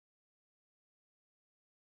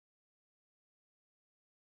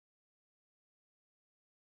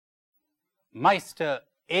Meister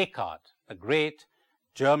Eckhart, the great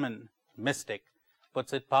German mystic,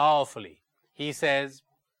 puts it powerfully. He says,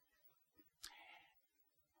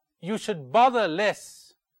 you should bother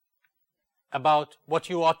less about what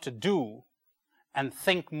you ought to do and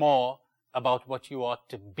think more about what you ought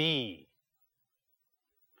to be.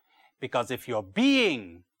 Because if your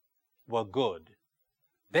being were good,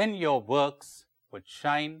 then your works would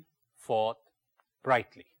shine forth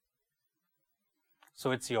brightly.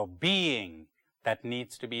 So it's your being that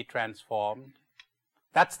needs to be transformed.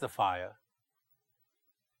 That's the fire.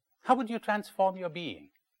 How would you transform your being?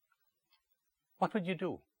 What would you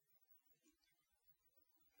do?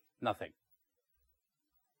 Nothing.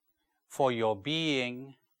 For your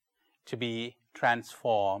being to be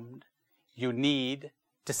transformed, you need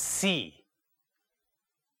to see.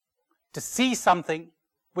 To see something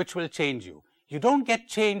which will change you. You don't get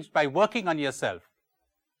changed by working on yourself.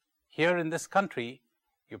 Here in this country,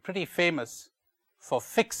 you're pretty famous for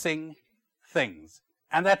fixing things.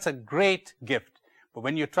 And that's a great gift. But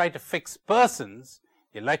when you try to fix persons,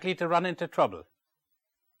 you're likely to run into trouble.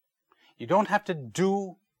 You don't have to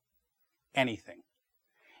do anything.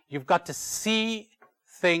 You've got to see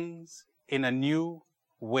things in a new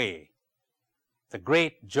way. The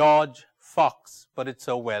great George Fox put it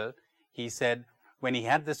so well. He said, when he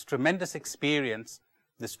had this tremendous experience,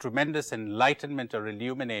 this tremendous enlightenment or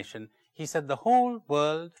illumination, he said the whole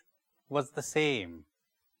world was the same.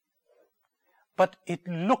 But it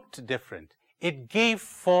looked different. It gave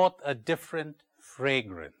forth a different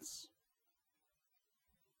fragrance.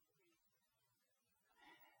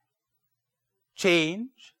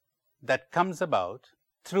 Change that comes about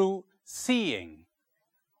through seeing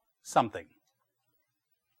something.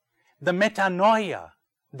 The metanoia,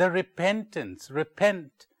 the repentance,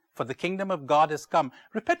 repent, for the kingdom of God has come.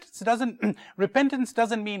 Repentance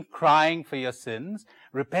doesn't mean crying for your sins.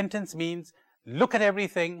 Repentance means look at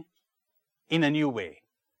everything in a new way.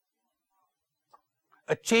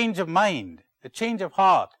 A change of mind, a change of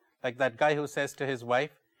heart, like that guy who says to his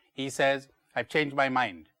wife, he says, I've changed my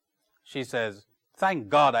mind. She says, thank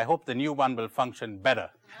God, I hope the new one will function better.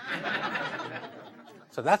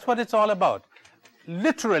 So that's what it's all about.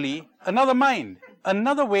 Literally, another mind,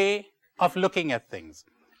 another way of looking at things,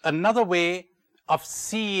 another way of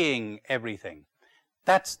seeing everything.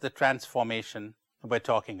 That's the transformation we're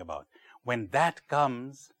talking about. When that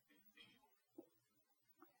comes,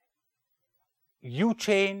 you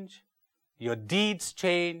change, your deeds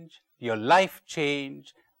change, your life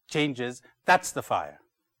changes. That's the fire.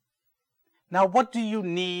 Now, what do you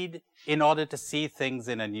need in order to see things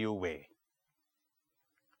in a new way?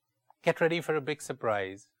 Get ready for a big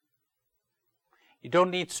surprise. You don't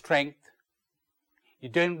need strength. You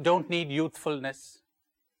don't need youthfulness.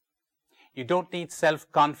 You don't need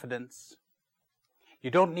self-confidence. You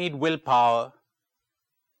don't need willpower.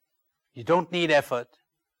 You don't need effort.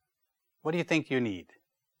 What do you think you need?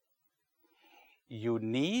 You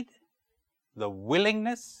need the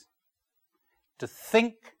willingness to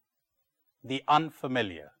think the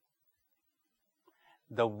unfamiliar.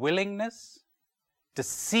 The willingness to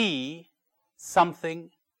see something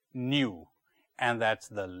new. And that's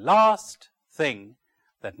the last thing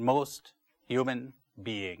that most human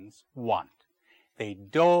beings want. They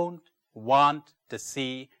don't want to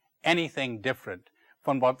see anything different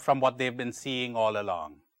from what they've been seeing all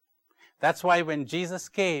along. That's why when Jesus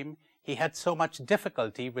came, he had so much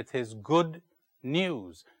difficulty with his good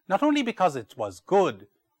news. Not only because it was good.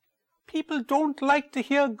 People don't like to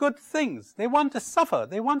hear good things. They want to suffer.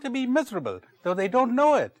 They want to be miserable, though they don't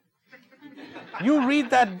know it. You read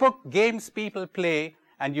that book, Games People Play,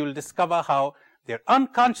 and you'll discover how they're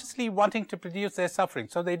unconsciously wanting to produce their suffering.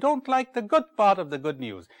 So they don't like the good part of the good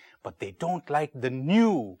news, but they don't like the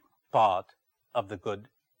new part of the good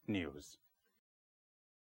news.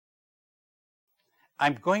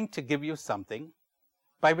 I'm going to give you something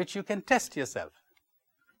by which you can test yourself.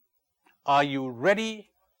 Are you ready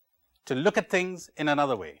to look at things in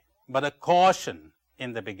another way? But a caution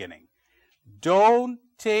in the beginning. Don't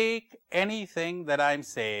take anything that I'm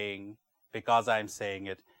saying because I'm saying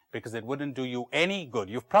it, because it wouldn't do you any good.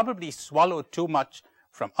 You've probably swallowed too much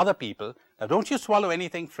from other people. Now don't you swallow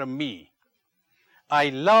anything from me. I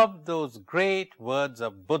love those great words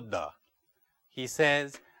of Buddha. He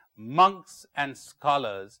says, monks and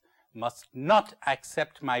scholars must not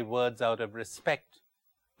accept my words out of respect,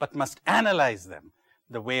 but must analyze them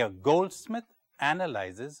the way a goldsmith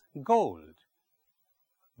analyzes gold.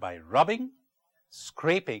 By rubbing,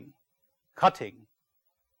 scraping, cutting,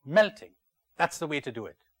 melting. That's the way to do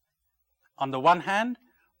it. On the one hand,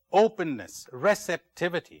 openness,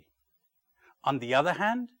 receptivity. On the other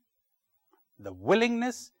hand, the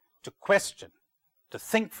willingness to question, to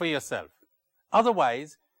think for yourself.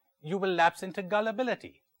 Otherwise, you will lapse into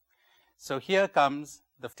gullibility. So here comes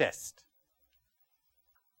the test.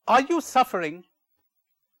 Are you suffering?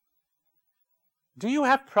 Do you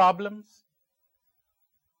have problems?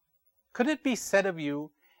 Could it be said of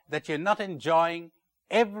you that you're not enjoying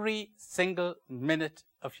every single minute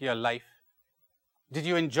of your life? Did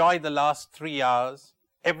you enjoy the last 3 hours,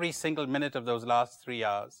 every single minute of those last 3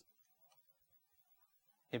 hours?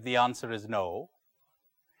 If the answer is no,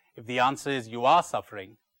 if the answer is you are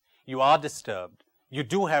suffering, you are disturbed, you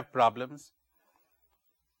do have problems,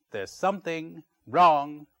 there's something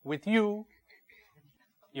wrong with you,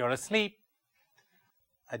 you're asleep.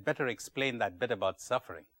 I'd better explain that bit about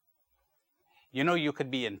suffering. You know, you could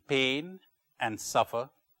be in pain and suffer,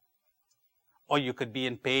 or you could be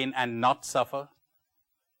in pain and not suffer.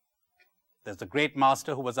 There's a great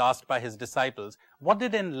master who was asked by his disciples, what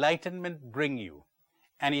did enlightenment bring you?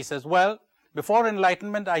 And he says, well, before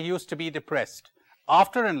enlightenment, I used to be depressed.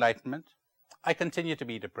 After enlightenment, I continue to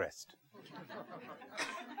be depressed.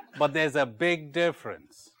 But there's a big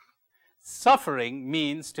difference. Suffering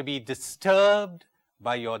means to be disturbed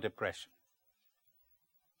by your depression.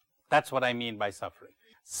 That's what I mean by suffering.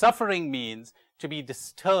 Suffering means to be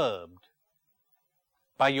disturbed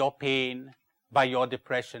by your pain, by your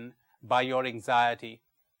depression, by your anxiety.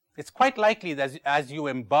 It's quite likely that as you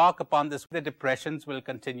embark upon this, the depressions will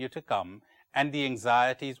continue to come and the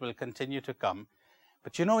anxieties will continue to come.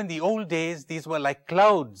 But you know, in the old days, these were like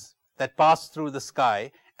clouds that passed through the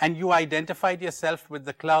sky, and you identified yourself with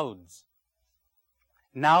the clouds.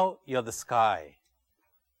 Now you're the sky.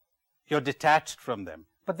 You're detached from them,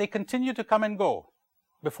 but they continue to come and go.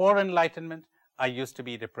 Before enlightenment, I used to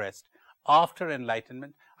be depressed. After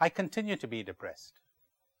enlightenment, I continue to be depressed.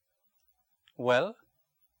 Well,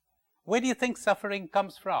 where do you think suffering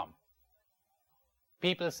comes from?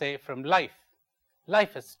 People say from life.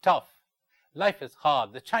 Life is tough. Life is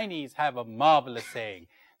hard. The Chinese have a marvelous saying.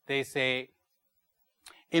 They say,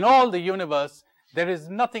 in all the universe, there is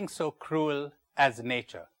nothing so cruel as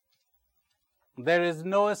nature. There is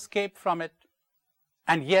no escape from it.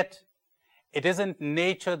 And yet, it isn't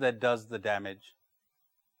nature that does the damage,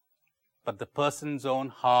 but the person's own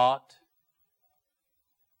heart.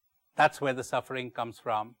 That's where the suffering comes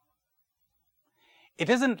from. It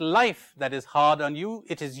isn't life that is hard on you,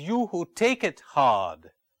 it is you who take it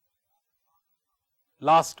hard.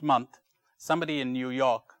 Last month, somebody in New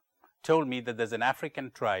York told me that there's an African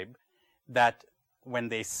tribe that when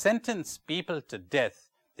they sentence people to death,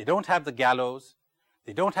 they don't have the gallows,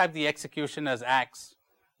 they don't have the executioner's axe,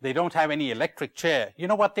 they don't have any electric chair. You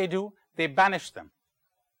know what they do? They banish them.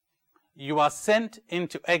 You are sent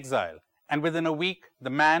into exile, and within a week, the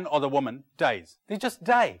man or the woman dies. They just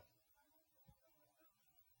die.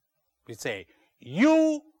 We say,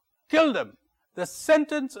 you killed him. The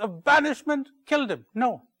sentence of banishment killed him.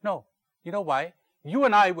 No, no. You know why? You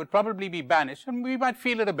and I would probably be banished, and we might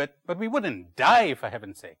feel it a bit, but we wouldn't die, for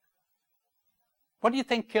heaven's sake. What do you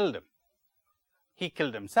think killed him? He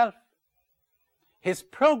killed himself. His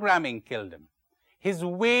programming killed him. His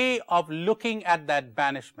way of looking at that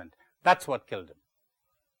banishment, that's what killed him.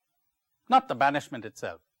 Not the banishment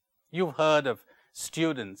itself. You've heard of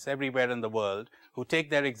students everywhere in the world who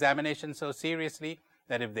take their examination so seriously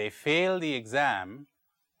that if they fail the exam,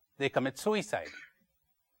 they commit suicide.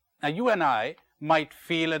 Now, you and I might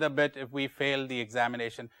feel it a bit if we failed the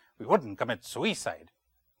examination. We wouldn't commit suicide.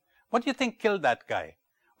 What do you think killed that guy?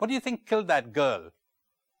 What do you think killed that girl?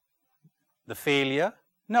 The failure?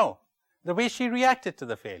 No, the way she reacted to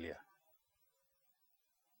the failure.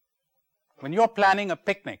 When you're planning a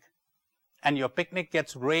picnic and your picnic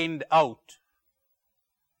gets rained out,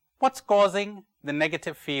 what's causing the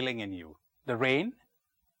negative feeling in you? The rain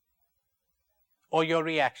or your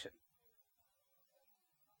reaction?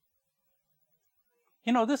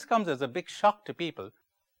 You know, this comes as a big shock to people